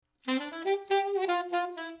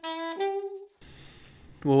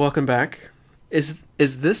Well, welcome back. Is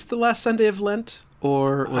this the last Sunday of Lent,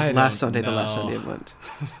 or was last Sunday the last Sunday of Lent?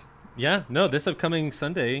 Yeah, no, this upcoming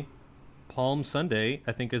Sunday, Palm Sunday,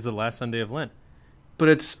 I think is the last Sunday of Lent. But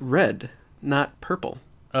it's red, not purple.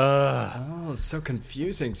 Oh, so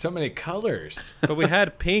confusing. So many colors. But we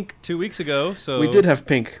had pink 2 weeks ago, so... We did have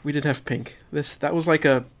pink. That was like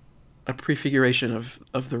a prefiguration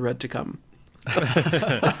of the red to come.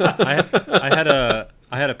 I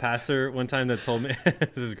had a pastor one time that told me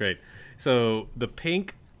this is great. So the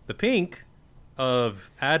pink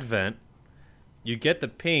of Advent, you get the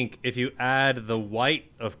pink if you add the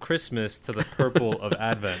white of Christmas to the purple of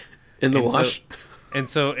Advent in the wash.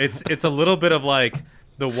 So it's a little bit of like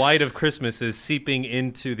the white of Christmas is seeping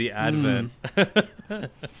into the Advent.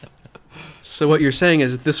 So what you're saying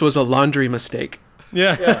is this was a laundry mistake.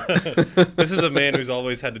 Yeah. This is a man who's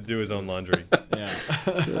always had to do his own laundry. Yeah.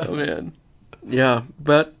 Oh, man. Yeah,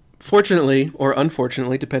 but fortunately, or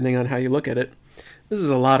unfortunately, depending on how you look at it, this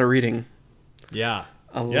is a lot of reading. Yeah.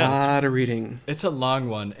 A lot of reading. It's a long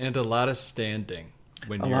one and a lot of standing.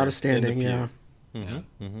 A lot of standing, yeah.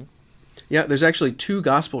 Mm-hmm. Mm-hmm. Yeah, there's actually 2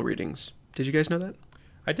 gospel readings. Did you guys know that?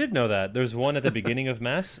 I did know that. There's one at the beginning of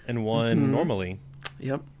Mass and one normally.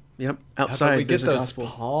 Yep. Outside, Outside, we there's get a those gospel.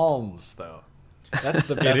 palms, though. That's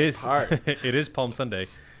the best part. It is Palm Sunday.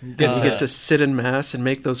 You get to sit in Mass and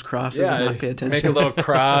make those crosses and not pay attention. Make a little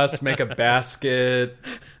cross, make a basket,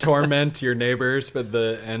 torment your neighbors for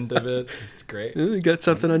the end of it. It's great. You got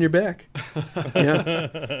something on your back.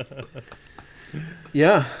 Yeah.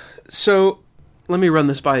 Yeah. So let me run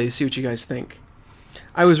this by you, see what you guys think.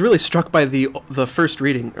 I was really struck by the first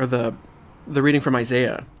reading, or the reading from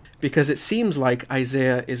Isaiah, because it seems like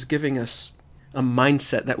Isaiah is giving us a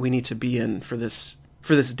mindset that we need to be in for this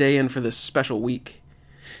day and for this special week.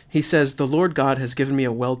 He says, "The Lord God has given me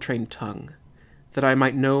a well-trained tongue, that I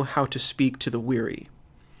might know how to speak to the weary,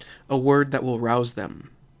 a word that will rouse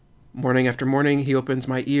them. Morning after morning he opens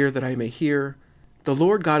my ear that I may hear. The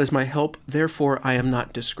Lord God is my help, therefore I am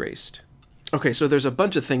not disgraced." Okay, so there's a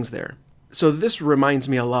bunch of things there. So this reminds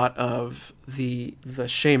me a lot of the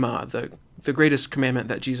Shema, the greatest commandment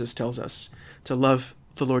that Jesus tells us, to love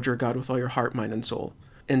the Lord your God with all your heart, mind, and soul.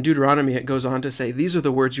 In Deuteronomy, it goes on to say, these are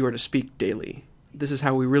the words you are to speak daily. This is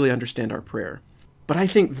how we really understand our prayer. But I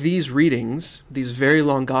think these readings, these very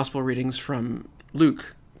long gospel readings from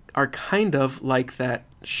Luke, are kind of like that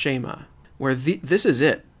Shema, where this is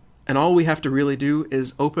it. And all we have to really do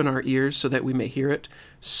is open our ears so that we may hear it,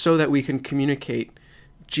 so that we can communicate.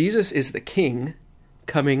 Jesus is the King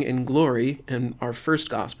coming in glory in our first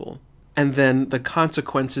gospel, and then the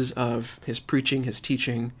consequences of his preaching, his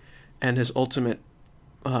teaching, and his ultimate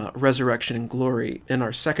resurrection and glory in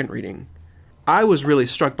our second reading. I was really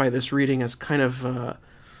struck by this reading as kind of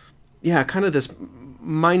this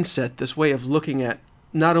mindset, this way of looking at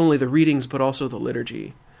not only the readings but also the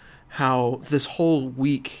liturgy, how this whole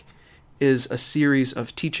week is a series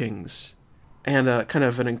of teachings and a kind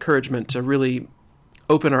of an encouragement to really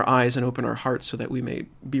open our eyes and open our hearts so that we may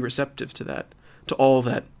be receptive to that, to all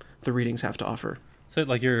that the readings have to offer. So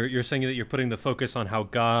like you're saying that you're putting the focus on how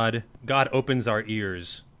God opens our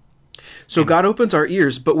ears. So God opens our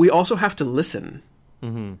ears, but we also have to listen.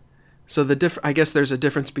 Mm-hmm. So I guess there's a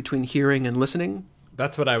difference between hearing and listening.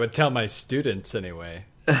 That's what I would tell my students anyway.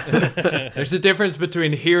 There's a difference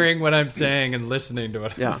between hearing what I'm saying and listening to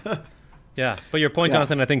what I'm saying. Yeah, but your point,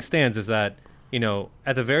 Jonathan, I think stands, is that,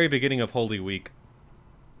 at the very beginning of Holy Week,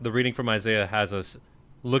 the reading from Isaiah has us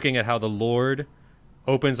looking at how the Lord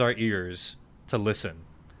opens our ears to listen.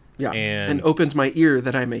 Yeah, and opens my ear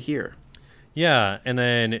that I may hear. Yeah, and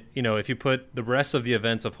then, if you put the rest of the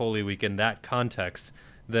events of Holy Week in that context,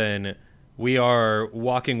 then we are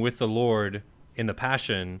walking with the Lord in the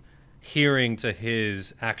Passion, hearing to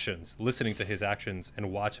his actions, listening to his actions,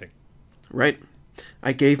 and watching. Right.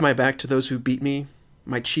 I gave my back to those who beat me,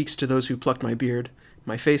 my cheeks to those who plucked my beard.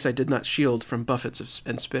 My face I did not shield from buffets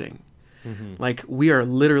and spitting. Mm-hmm. Like, we are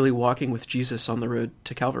literally walking with Jesus on the road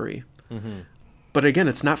to Calvary. Mm-hmm. But again,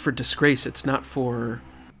 it's not for disgrace. It's not for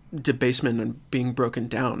debasement and being broken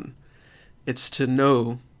down. It's to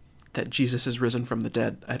know that Jesus is risen from the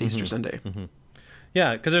dead at Easter Sunday. Mm-hmm.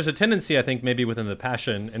 Yeah, because there's a tendency, I think, maybe within the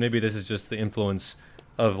Passion, and maybe this is just the influence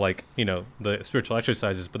of, the spiritual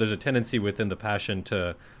exercises, but there's a tendency within the Passion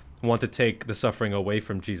to want to take the suffering away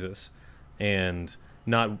from Jesus and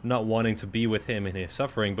not wanting to be with him in his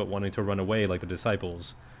suffering, but wanting to run away like the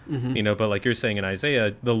disciples. Mm-hmm. But like you're saying in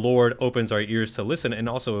Isaiah, the Lord opens our ears to listen and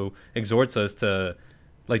also exhorts us to,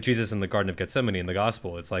 like Jesus in the Garden of Gethsemane in the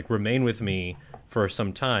Gospel, it's like, remain with me for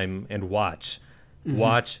some time and watch. Mm-hmm.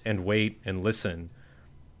 Watch and wait and listen.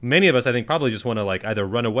 many of us, I think, probably just want to like either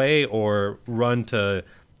run away or run to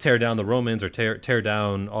tear down the Romans or tear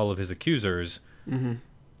down all of his accusers. Mm-hmm.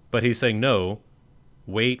 But he's saying, no,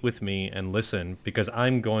 wait with me and listen, because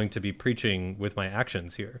I'm going to be preaching with my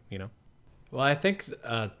actions here, you know? Well, I think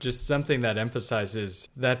just something that emphasizes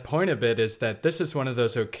that point a bit is that this is one of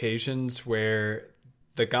those occasions where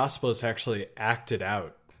the gospel is actually acted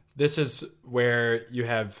out. This is where you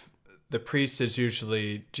have the priest is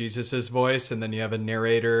usually Jesus's voice, and then you have a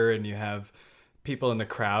narrator, and you have people in the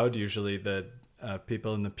crowd, usually the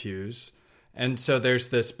people in the pews. And so there's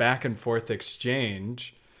this back and forth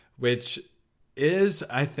exchange, which is,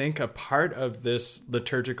 I think, a part of this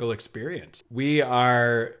liturgical experience. We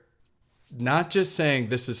are not just saying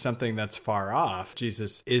this is something that's far off.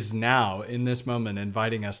 Jesus is now, in this moment,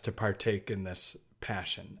 inviting us to partake in this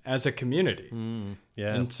passion as a community.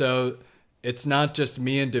 Yeah. And so it's not just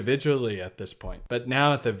me individually at this point, but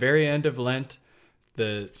now at the very end of Lent,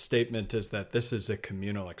 the statement is that this is a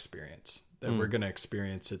communal experience, that we're going to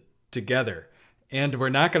experience it together. And we're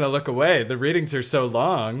not going to look away. The readings are so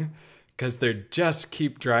long because they just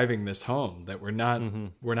keep driving this home, that we're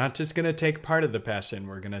not just going to take part of the passion,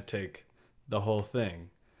 we're going to take the whole thing.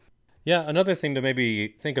 Yeah, another thing to maybe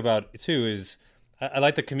think about too is I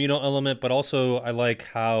like the communal element, but also I like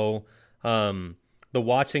how the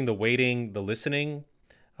watching, the waiting, the listening,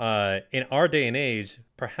 in our day and age,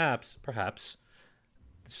 perhaps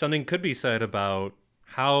something could be said about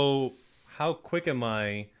how quick am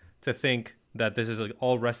I to think that this is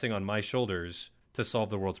all resting on my shoulders to solve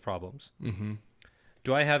the world's problems. Mm-hmm.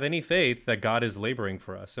 Do I have any faith that God is laboring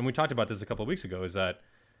for us? And we talked about this a couple of weeks ago, is that,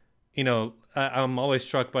 you know, I'm always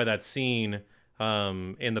struck by that scene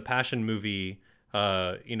in the Passion movie,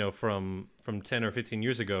 you know, from 10 or 15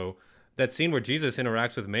 years ago, that scene where Jesus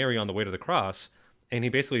interacts with Mary on the way to the cross, and he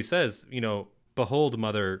basically says, you know, behold,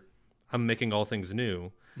 mother, I'm making all things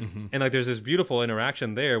new. Mm-hmm. And like there's this beautiful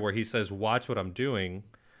interaction there where he says, watch what I'm doing.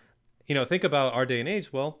 You know, think about our day and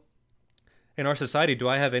age. Well, in our society, do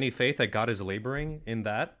I have any faith that God is laboring in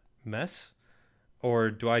that mess?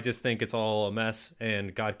 Or do I just think it's all a mess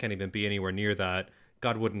and God can't even be anywhere near that?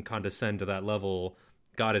 God wouldn't condescend to that level.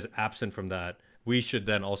 God is absent from that. We should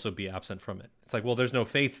then also be absent from it. It's like, well, there's no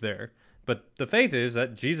faith there. But the faith is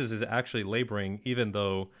that Jesus is actually laboring, even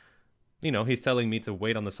though, you know, he's telling me to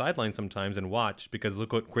wait on the sideline sometimes and watch, because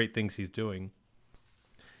look what great things he's doing.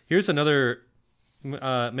 Here's another,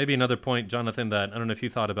 maybe another point, Jonathan, that I don't know if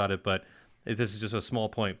you thought about it, but this is just a small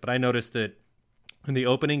point. But I noticed that in the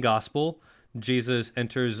opening gospel, Jesus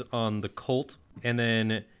enters on the colt, and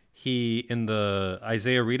then in the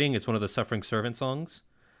Isaiah reading, it's one of the suffering servant songs.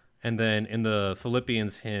 And then in the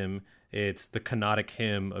Philippians hymn, it's the canonic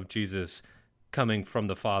hymn of Jesus coming from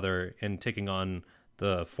the Father and taking on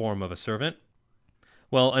the form of a servant.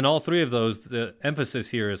 Well, in all three of those, the emphasis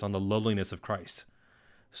here is on the lowliness of Christ.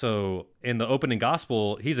 So in the opening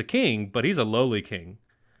gospel, he's a king, but he's a lowly king.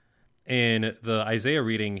 In the Isaiah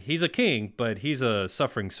reading, he's a king, but he's a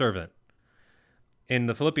suffering servant. In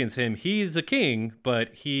the Philippians hymn, he's a king,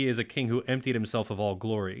 but he is a king who emptied himself of all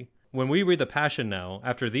glory. When we read the Passion now,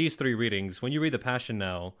 after these three readings, when you read the Passion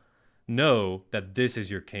now, know that this is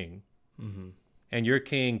your king. Mm-hmm. And your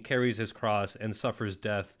king carries his cross and suffers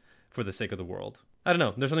death for the sake of the world. I don't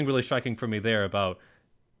know. There's something really striking for me there about,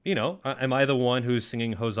 you know, am I the one who's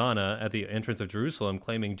singing Hosanna at the entrance of Jerusalem,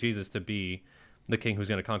 claiming Jesus to be the king who's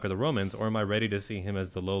going to conquer the Romans, or am I ready to see him as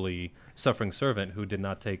the lowly suffering servant who did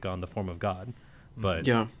not take on the form of God, but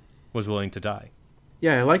was willing to die?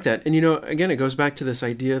 Yeah, I like that. And, you know, again, it goes back to this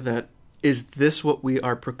idea that, is this what we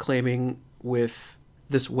are proclaiming with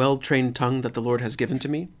this well-trained tongue that the Lord has given to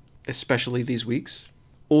me, especially these weeks?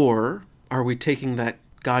 Or are we taking that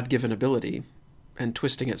God-given ability and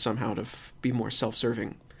twisting it somehow to be more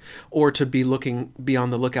self-serving? Or to be be on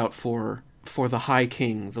the lookout for the high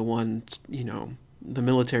king, the one, you know, the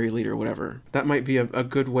military leader, whatever. That might be a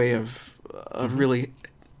good way of really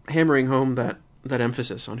hammering home that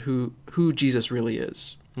emphasis on who Jesus really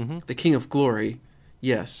is. Mm-hmm. The King of Glory,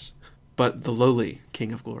 yes, but the lowly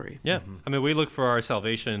King of Glory. Yeah. Mm-hmm. I mean, we look for our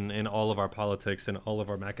salvation in all of our politics and all of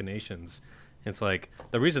our machinations. It's like,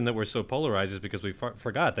 the reason that we're so polarized is because we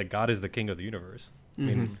forgot that God is the King of the universe. I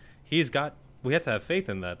mean, we have to have faith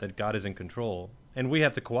in that God is in control. And we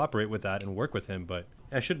have to cooperate with that and work with him, but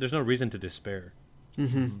there's no reason to despair.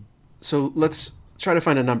 Mm-hmm. So let's try to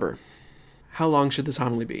find a number. How long should this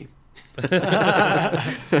homily be?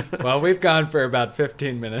 Well, we've gone for about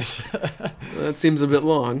 15 minutes. That seems a bit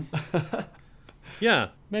long. Yeah,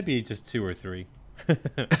 maybe just 2 or 3.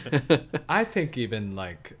 I think even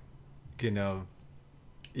 2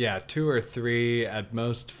 or 3, at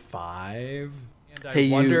most 5. Hey,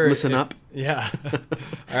 you, listen up. Yeah.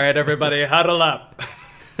 All right, everybody, huddle up.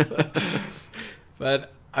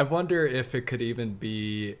 But I wonder if it could even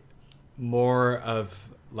be more of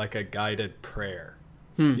like a guided prayer.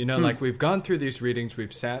 Like we've gone through these readings,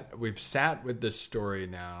 we've sat with this story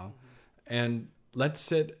now, and let's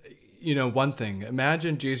sit, one thing,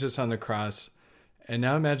 imagine Jesus on the cross, and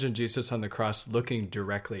now imagine Jesus on the cross looking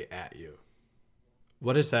directly at you.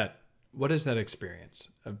 What is that experience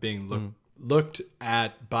of being looked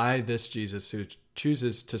at by this Jesus who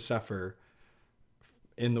chooses to suffer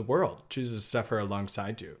in the world, chooses to suffer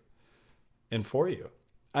alongside you and for you?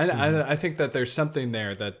 I think that there's something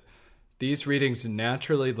there that these readings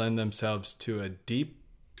naturally lend themselves to a deep,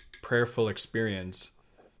 prayerful experience.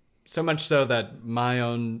 So much so that my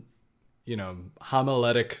own,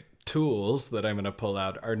 homiletic tools that I'm going to pull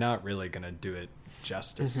out are not really going to do it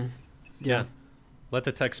justice. Mm-hmm. Yeah. Let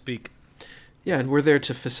the text speak. Yeah, and we're there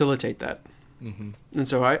to facilitate that. Mm-hmm. And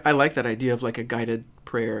so I like that idea of like a guided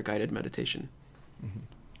prayer, a guided meditation. Mm-hmm.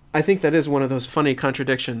 I think that is one of those funny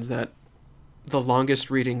contradictions that the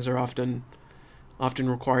longest readings are often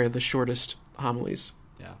require the shortest homilies.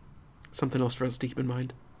 Yeah. Something else for us to keep in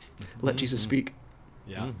mind. Mm-hmm. Let Jesus speak.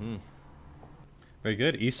 Yeah. Mm-hmm. Very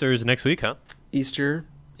good. Easter's next week, huh?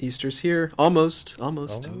 Easter's here. Almost.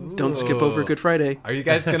 Don't skip over Good Friday. Are you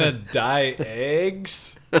guys going to dye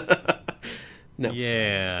eggs? No.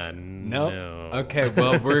 Yeah. No. Okay,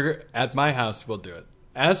 well, we're at my house, we'll do it.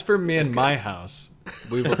 As for me and my house,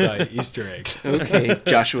 we will dye Easter eggs. Okay,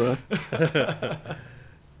 Joshua.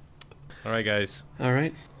 All right, guys. All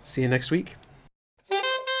right. See you next week.